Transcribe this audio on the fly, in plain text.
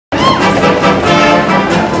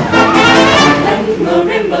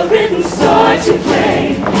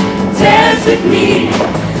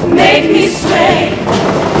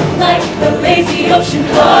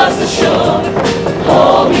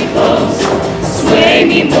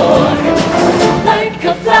sway me more. Like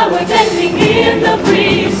a flower bending in the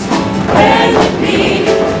breeze, bend with me,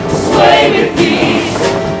 sway with ease.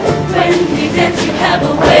 When we dance you have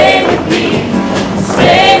a way with me,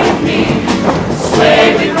 stay with me,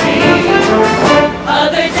 sway with me.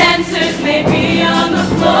 Other dancers may be on the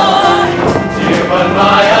floor, dear, but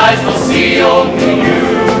my eyes will see only you.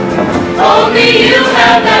 Only you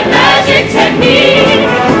have that magic technique.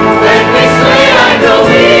 When we sway I go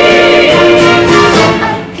weak.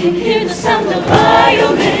 I can hear the sound of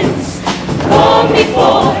violins long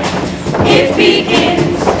before it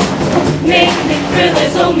begins. Make me thrill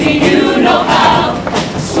as only you know how.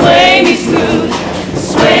 Sway me smooth,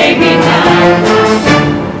 sway me now.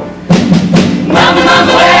 Mambo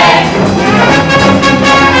Mambo way.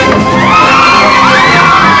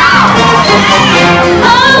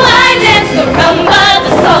 Oh, I dance the rumba,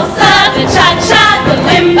 the salsa, the cha-cha, the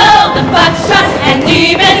limbo, the foxtrot, and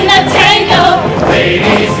even the tango.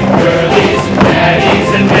 Ladies and girlies and daddies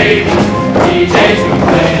and babies, DJs who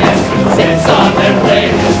play instruments on their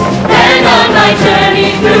playlists. And on my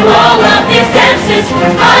journey through all of these dances,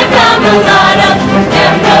 I found a lot of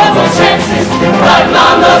memorable chances. But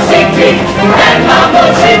Mambo Secret and Mambo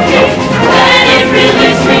Tricky, when it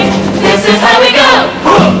released me, this is how we go.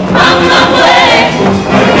 Mambo Mambo way.